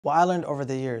What I learned over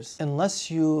the years, unless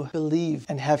you believe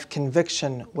and have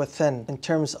conviction within in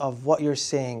terms of what you're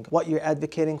saying, what you're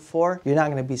advocating for, you're not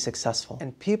going to be successful.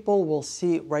 And people will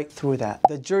see right through that.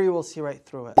 The jury will see right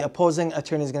through it. The opposing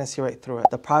attorney is going to see right through it.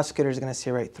 The prosecutor is going to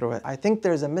see right through it. I think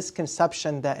there's a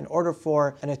misconception that in order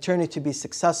for an attorney to be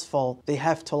successful, they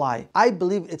have to lie. I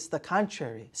believe it's the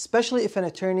contrary, especially if an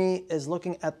attorney is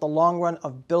looking at the long run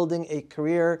of building a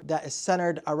career that is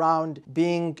centered around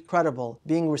being credible,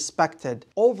 being respected.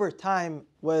 Over time,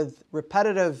 with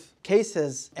repetitive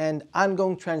cases and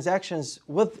ongoing transactions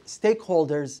with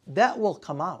stakeholders, that will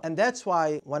come out. And that's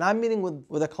why when I'm meeting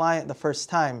with a client the first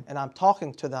time and I'm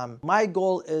talking to them, my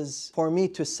goal is for me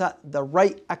to set the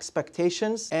right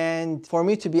expectations and for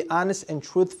me to be honest and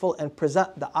truthful and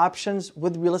present the options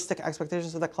with realistic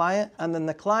expectations to the client, and then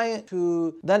the client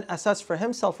to then assess for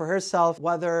himself or herself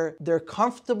whether they're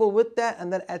comfortable with that,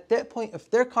 and then at that point,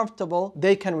 if they're comfortable,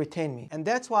 they can retain me. And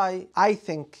that's why I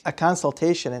think a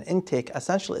consultation and intake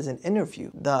essentially is an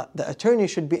interview. The attorney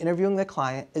should be interviewing the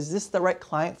client. Is this the right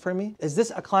client for me? Is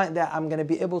this a client that I'm going to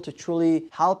be able to truly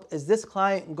help? Is this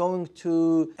client going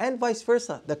to, and vice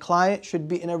versa. The client should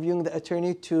be interviewing the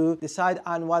attorney to decide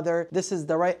on whether this is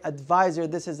the right advisor,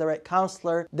 this is the right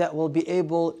counselor that will be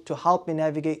able to help me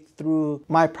navigate through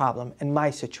my problem and my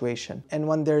situation. And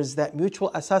when there's that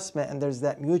mutual assessment and there's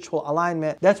that mutual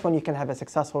alignment, that's when you can have a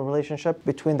successful relationship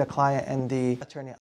between the client and the attorney.